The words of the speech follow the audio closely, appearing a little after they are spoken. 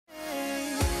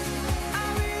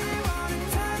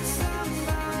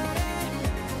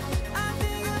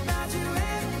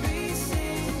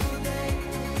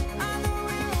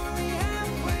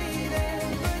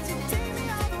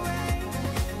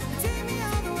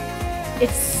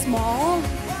It's small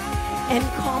and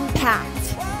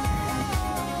compact.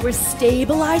 We're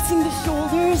stabilizing the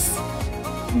shoulders,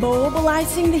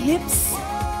 mobilizing the hips,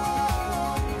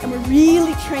 and we're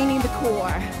really training the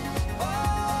core.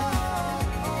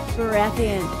 Breath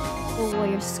in.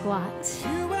 Warrior squat.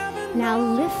 Now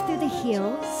lift through the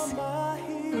heels,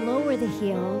 lower the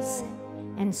heels,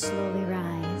 and slowly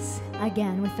rise.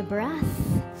 Again with the breath.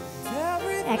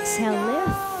 Exhale,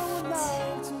 lift.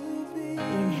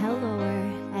 Inhale,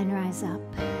 lower, and rise up.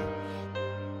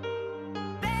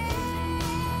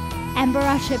 And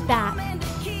brush it back.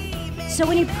 So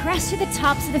when you press to the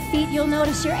tops of the feet, you'll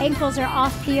notice your ankles are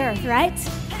off the earth, right?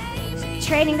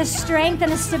 Training the strength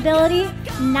and the stability.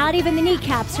 Not even the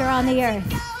kneecaps are on the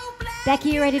earth. Becky,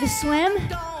 you ready to swim?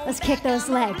 Let's kick those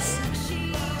legs.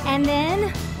 And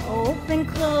then open,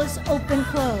 close, open,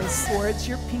 close. Towards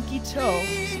your pinky toe,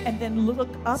 and then look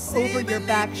up over your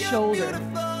back shoulder.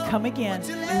 Come again,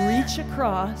 reach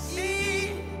across,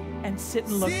 and sit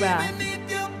and look back.